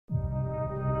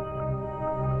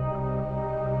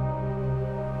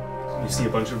see a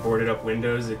bunch of boarded up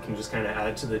windows, it can just kind of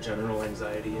add to the general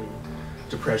anxiety and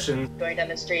depression. Going down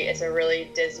the street is a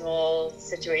really dismal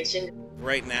situation.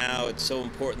 Right now, it's so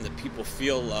important that people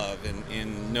feel love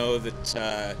and know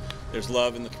that there's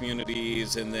love in the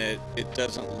communities and that it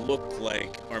doesn't look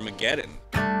like Armageddon.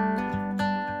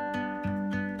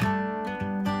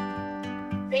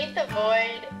 Paint the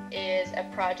Void is a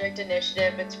project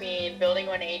initiative between Building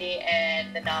 180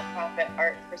 and the nonprofit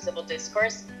Art for Civil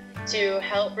Discourse to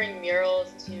help bring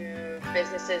murals to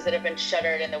businesses that have been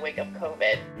shuttered in the wake of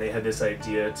COVID. They had this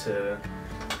idea to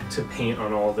paint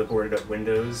on all the boarded up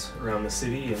windows around the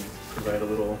city and provide a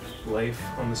little life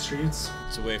on the streets.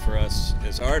 It's a way for us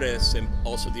as artists and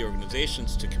also the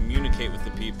organizations to communicate with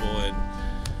the people and,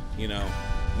 you know,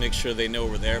 make sure they know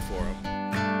we're there for them.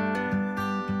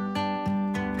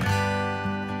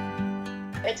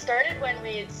 It started when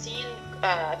we had seen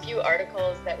a few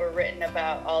articles that were written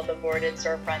about all the boarded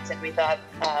storefronts, and we thought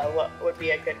what would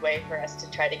be a good way for us to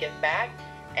try to give back.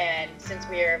 And since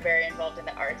we are very involved in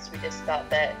the arts, we just thought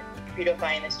that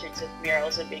beautifying the streets with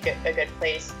murals would be a good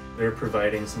place. They're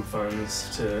providing some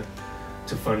funds to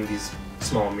fund these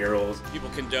small murals. People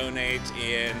can donate,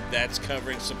 and that's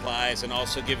covering supplies and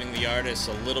also giving the artists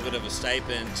a little bit of a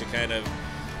stipend to kind of,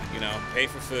 you know, pay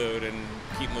for food and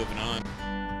keep moving on.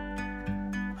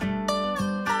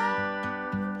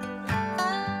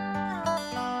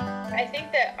 I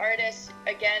think that artists,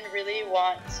 again, really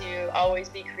want to always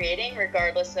be creating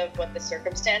regardless of what the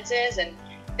circumstance is, and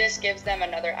this gives them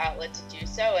another outlet to do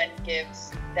so and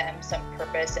gives them some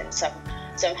purpose and some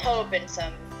hope and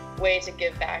some way to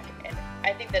give back. And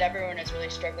I think that everyone is really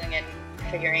struggling and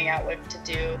figuring out what to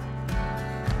do.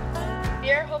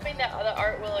 We are hoping that the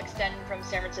art will extend from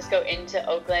San Francisco into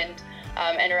Oakland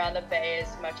and around the Bay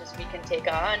as much as we can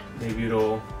take on. Maybe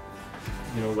it'll,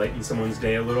 you know, lighten someone's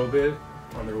day a little bit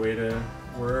on their way to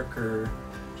work or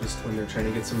just when they're trying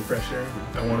to get some fresh air.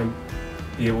 I want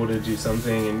to be able to do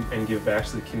something and give back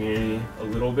to the community a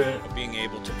little bit. Being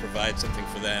able to provide something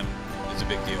for them is a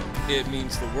big deal. It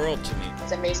means the world to me.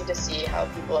 It's amazing to see how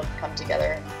people have come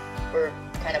together. We're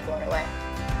kind of blown away.